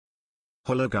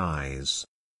Hello guys.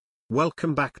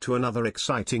 Welcome back to another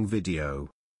exciting video.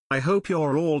 I hope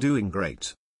you're all doing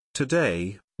great.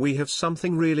 Today, we have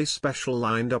something really special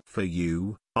lined up for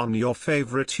you, on your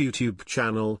favorite YouTube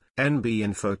channel, NB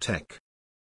InfoTech.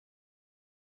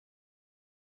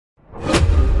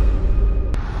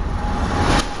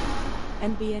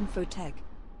 NB InfoTech.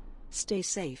 Stay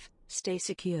safe, stay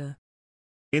secure.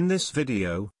 In this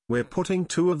video, we're putting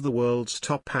two of the world's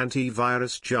top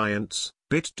antivirus giants,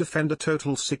 Bitdefender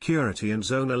Total Security and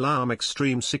ZoneAlarm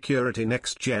Extreme Security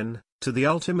NextGen, to the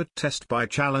ultimate test by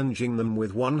challenging them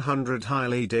with 100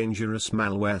 highly dangerous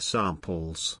malware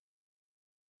samples.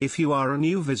 If you are a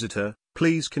new visitor,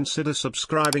 please consider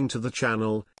subscribing to the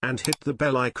channel, and hit the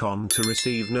bell icon to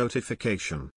receive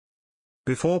notification.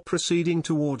 Before proceeding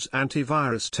towards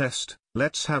antivirus test,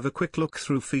 let's have a quick look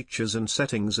through features and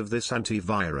settings of this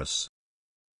antivirus.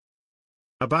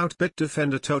 About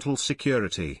Bitdefender Total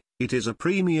Security, it is a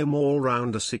premium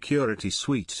all-rounder security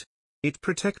suite. It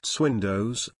protects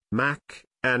Windows, Mac,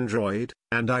 Android,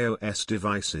 and iOS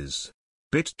devices.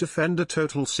 Bitdefender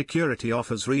Total Security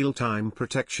offers real-time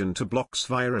protection to blocks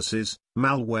viruses,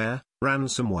 malware,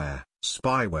 ransomware,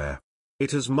 spyware. It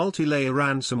has multi-layer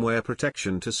ransomware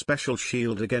protection to special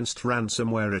shield against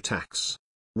ransomware attacks.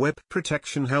 Web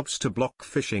protection helps to block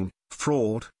phishing,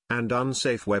 fraud, and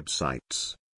unsafe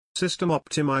websites. System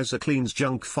Optimizer cleans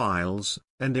junk files,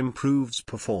 and improves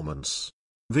performance.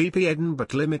 VPN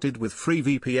but limited with free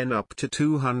VPN up to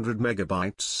 200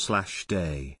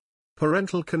 MB/day.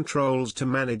 Parental controls to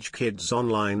manage kids'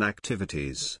 online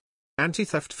activities.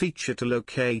 Anti-theft feature to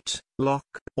locate, lock,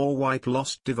 or wipe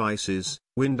lost devices,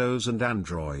 Windows and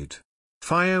Android.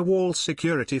 Firewall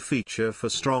security feature for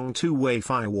strong two-way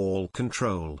firewall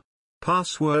control.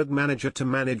 Password manager to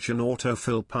manage and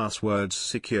autofill passwords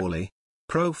securely.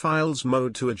 Profiles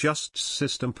mode to adjust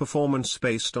system performance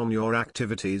based on your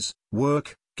activities,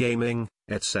 work, gaming,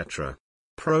 etc.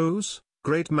 Pros: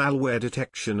 great malware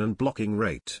detection and blocking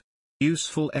rate.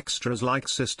 Useful extras like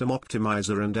system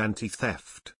optimizer and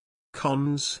anti-theft.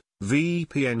 Cons: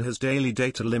 VPN has daily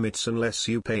data limits unless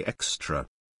you pay extra.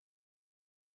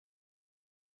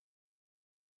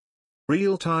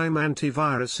 Real-time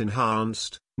antivirus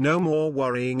enhanced, no more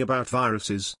worrying about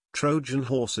viruses, Trojan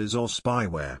horses or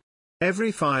spyware.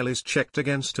 Every file is checked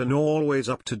against an always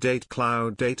up-to-date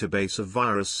cloud database of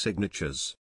virus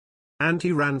signatures.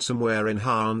 Anti-ransomware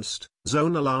enhanced,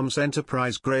 ZoneAlarm's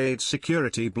enterprise-grade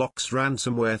security blocks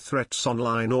ransomware threats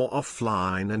online or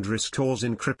offline and restores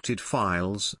encrypted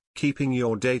files, keeping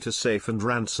your data safe and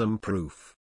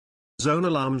ransom-proof.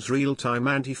 ZoneAlarm's real-time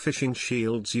anti-phishing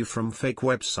shields you from fake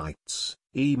websites,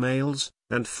 emails,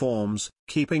 and forms,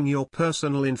 keeping your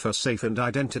personal info safe and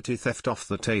identity theft off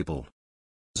the table.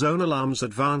 ZoneAlarm's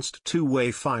advanced two-way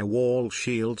firewall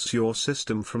shields your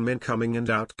system from incoming and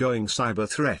outgoing cyber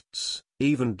threats,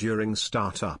 even during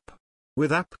startup.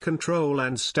 With app control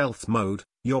and stealth mode,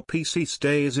 your PC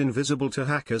stays invisible to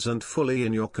hackers and fully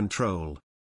in your control.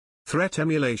 Threat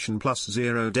emulation plus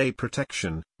zero-day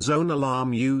protection,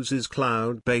 ZoneAlarm uses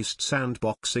cloud-based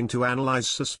sandboxing to analyze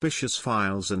suspicious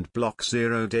files and block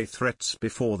zero-day threats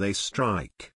before they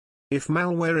strike. If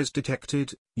malware is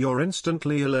detected, you're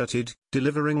instantly alerted,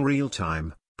 delivering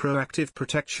real-time, proactive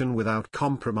protection without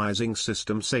compromising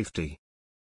system safety.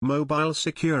 Mobile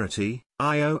security,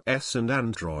 iOS and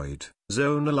Android.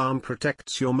 ZoneAlarm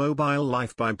protects your mobile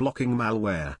life by blocking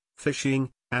malware, phishing,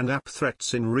 and app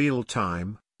threats in real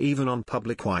time, even on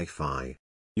public Wi-Fi.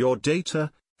 Your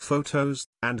data, photos,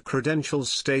 and credentials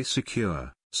stay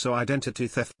secure, so identity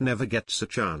theft never gets a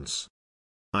chance.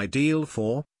 Ideal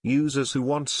for users who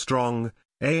want strong,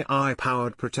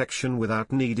 AI-powered protection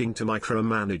without needing to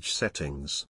micromanage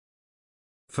settings.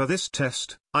 For this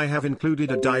test, I have included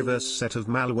a diverse set of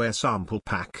malware sample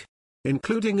pack.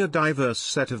 Including a diverse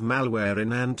set of malware in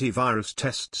antivirus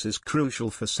tests is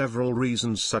crucial for several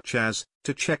reasons, such as,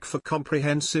 to check for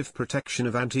comprehensive protection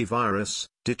of antivirus,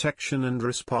 detection and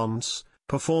response,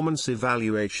 performance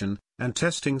evaluation, and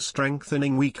testing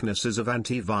strengthening weaknesses of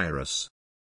antivirus.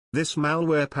 This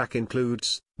malware pack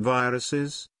includes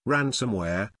viruses,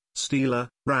 ransomware, stealer,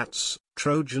 rats,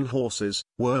 Trojan horses,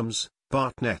 worms,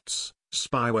 botnets,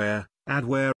 spyware,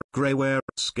 adware, greyware,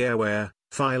 scareware,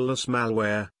 fileless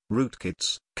malware,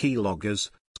 rootkits, keyloggers,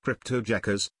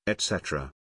 cryptojackers,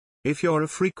 etc. If you're a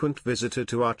frequent visitor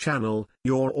to our channel,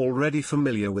 you're already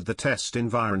familiar with the test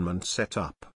environment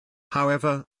setup.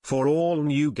 However, for all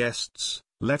new guests,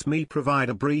 let me provide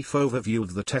a brief overview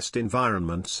of the test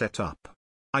environment setup.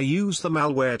 I use the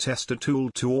Malware Tester tool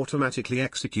to automatically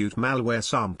execute malware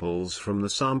samples from the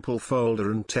sample folder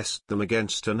and test them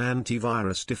against an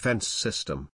antivirus defense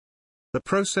system. The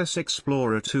Process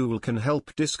Explorer tool can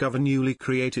help discover newly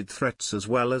created threats as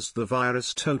well as the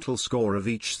virus total score of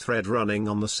each thread running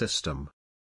on the system.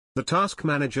 The Task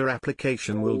Manager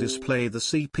application will display the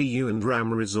CPU and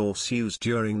RAM resource used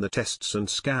during the tests and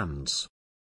scans.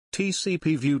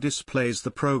 TCP View displays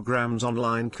the program's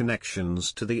online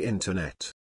connections to the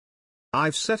Internet.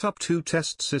 I've set up 2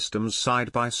 test systems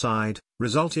side by side,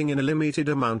 resulting in a limited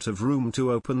amount of room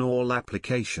to open all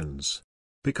applications.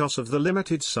 Because of the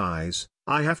limited size,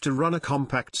 I have to run a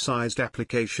compact-sized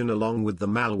application along with the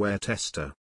malware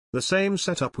tester. The same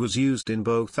setup was used in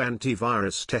both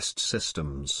antivirus test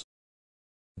systems.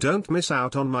 Don't miss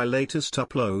out on my latest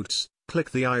uploads.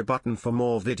 Click the I button for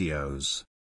more videos.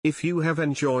 If you have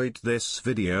enjoyed this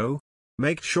video,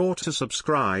 make sure to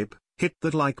subscribe, hit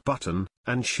the like button,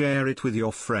 and share it with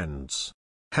your friends.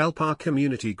 Help our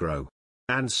community grow.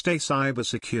 And stay cyber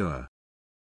secure.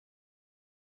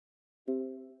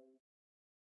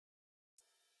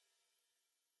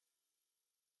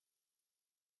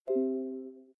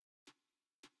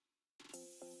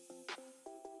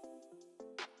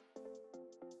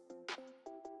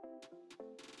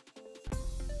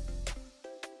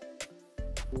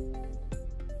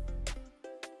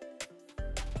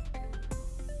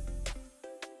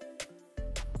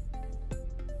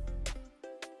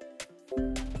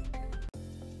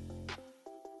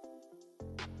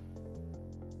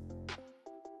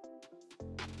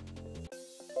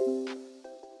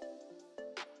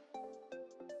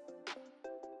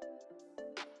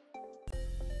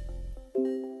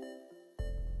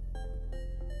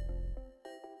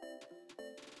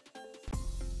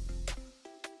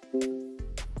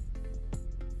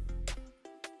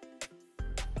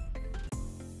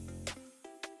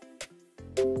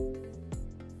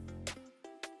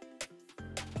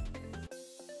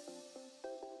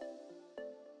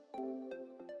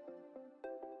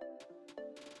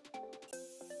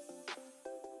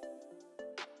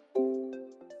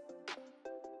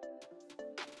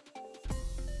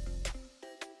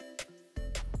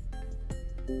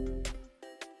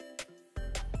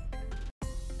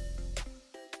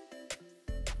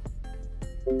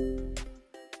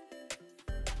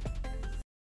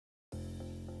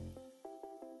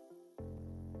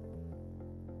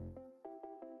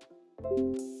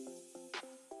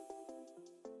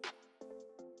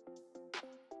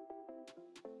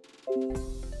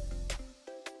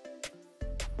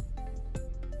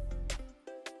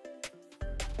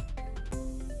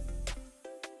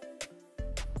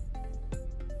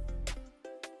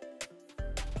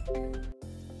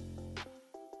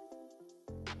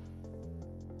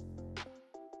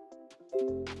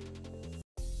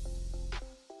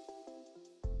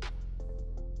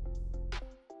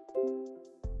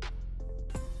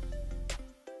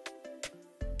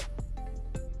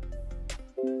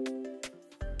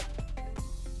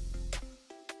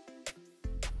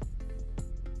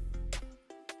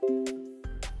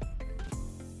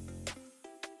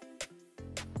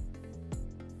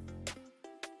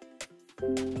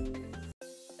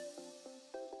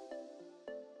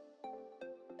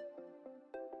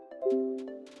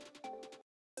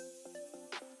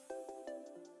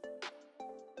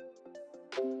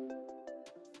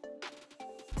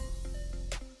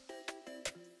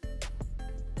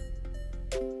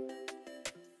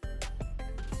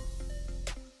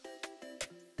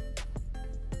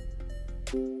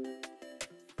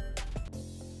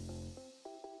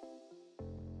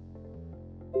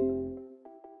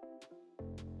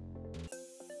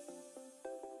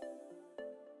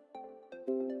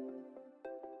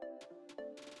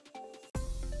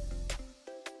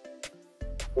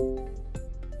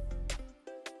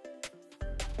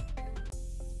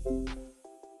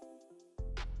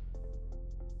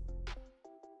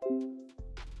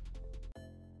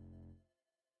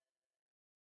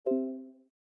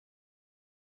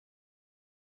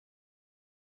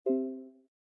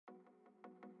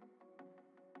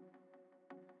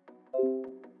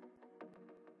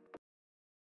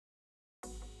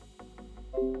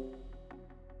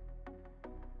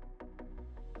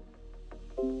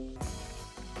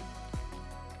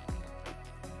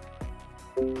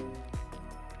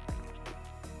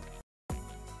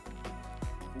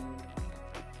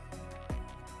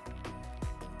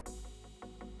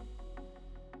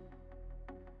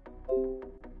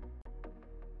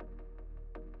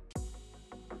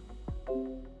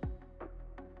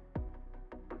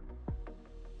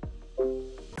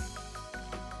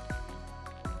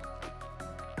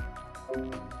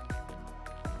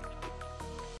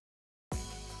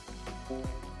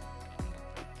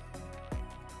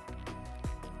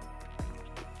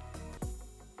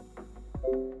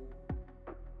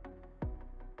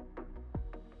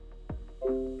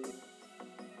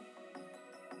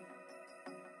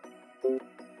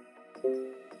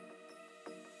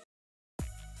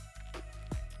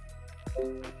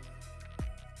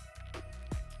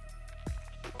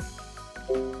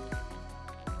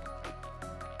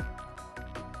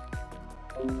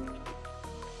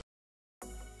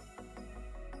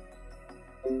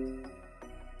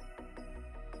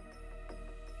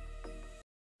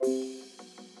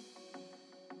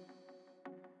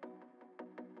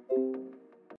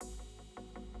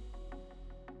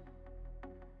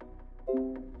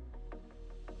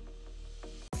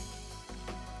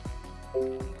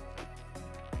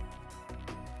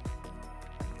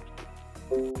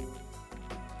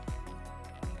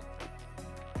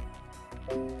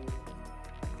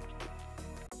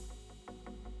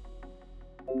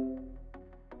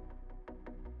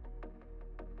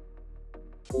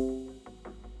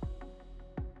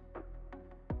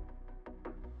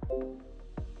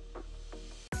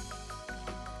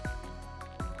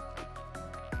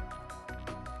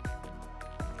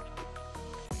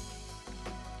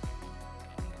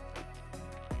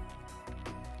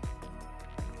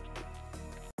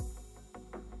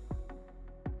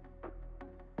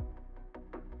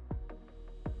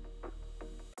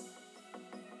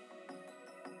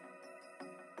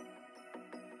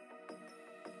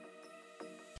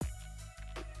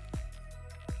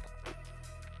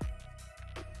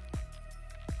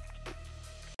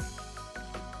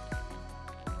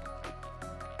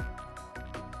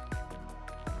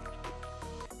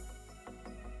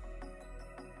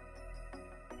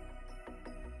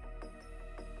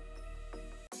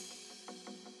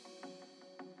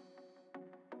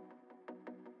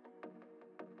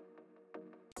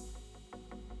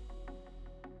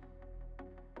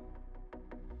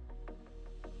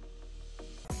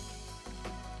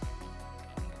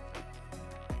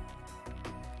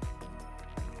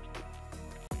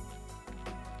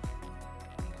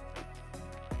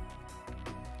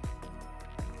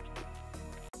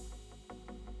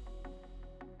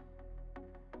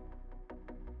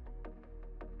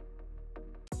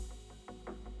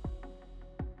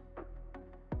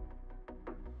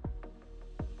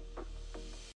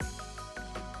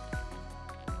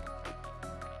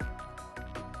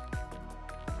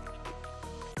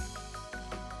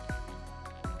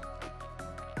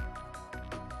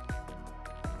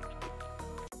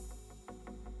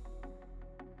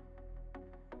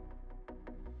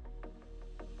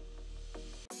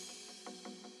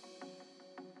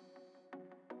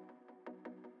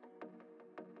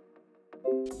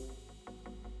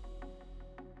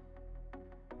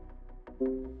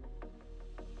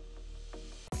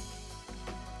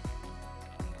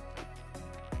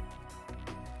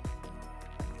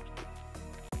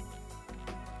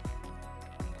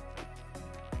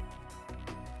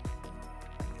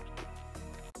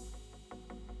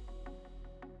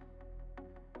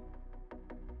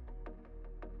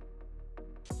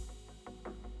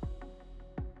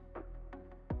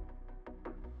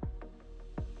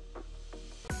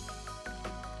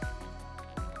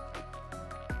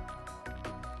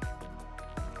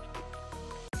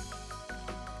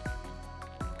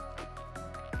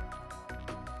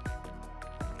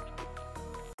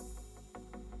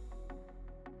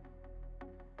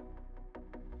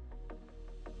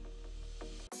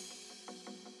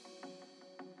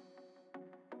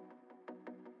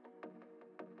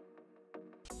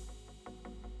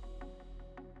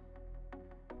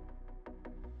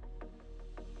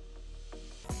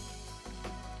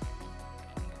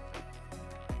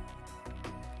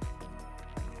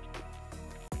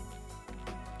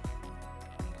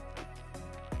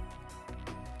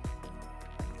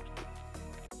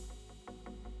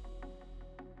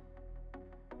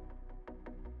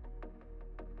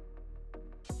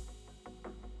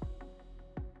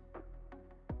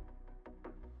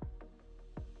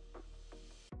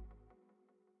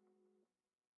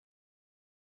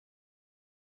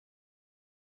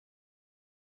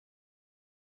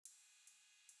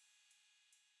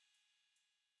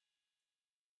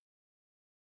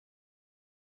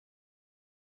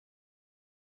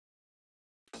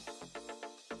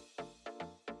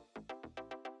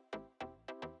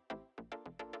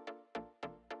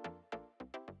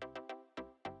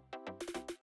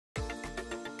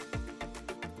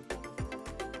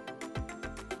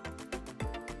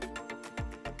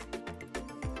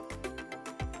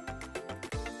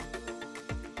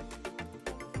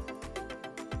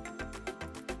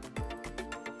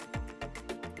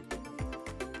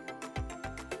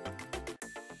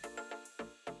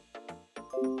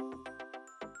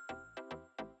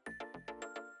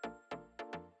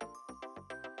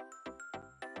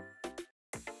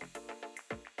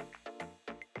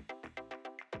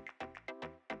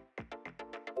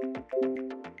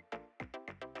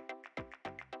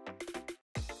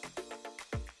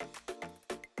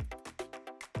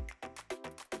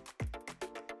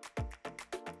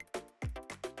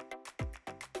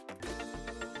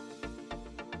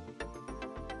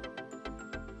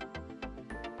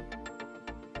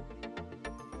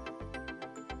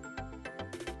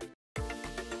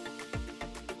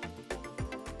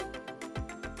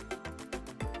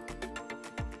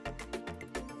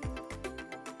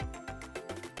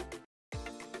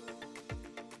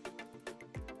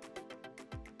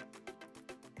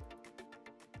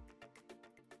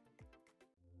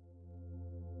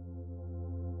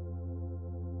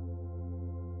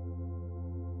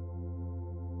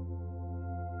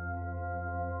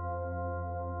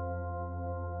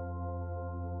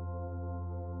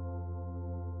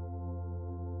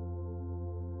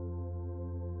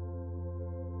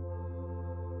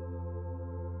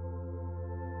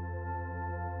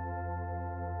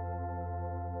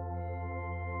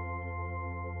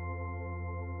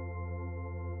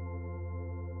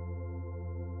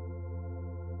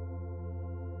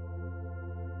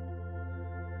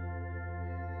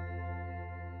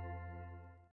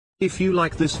 If you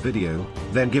like this video,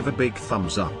 then give a big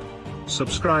thumbs up.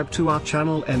 Subscribe to our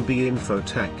channel NB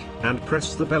InfoTech, and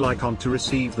press the bell icon to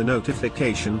receive the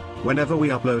notification whenever we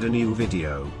upload a new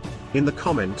video. In the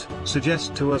comment,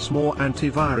 suggest to us more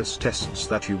antivirus tests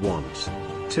that you want.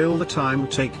 Till the time,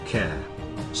 take care.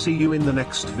 See you in the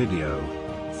next video.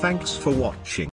 Thanks for watching.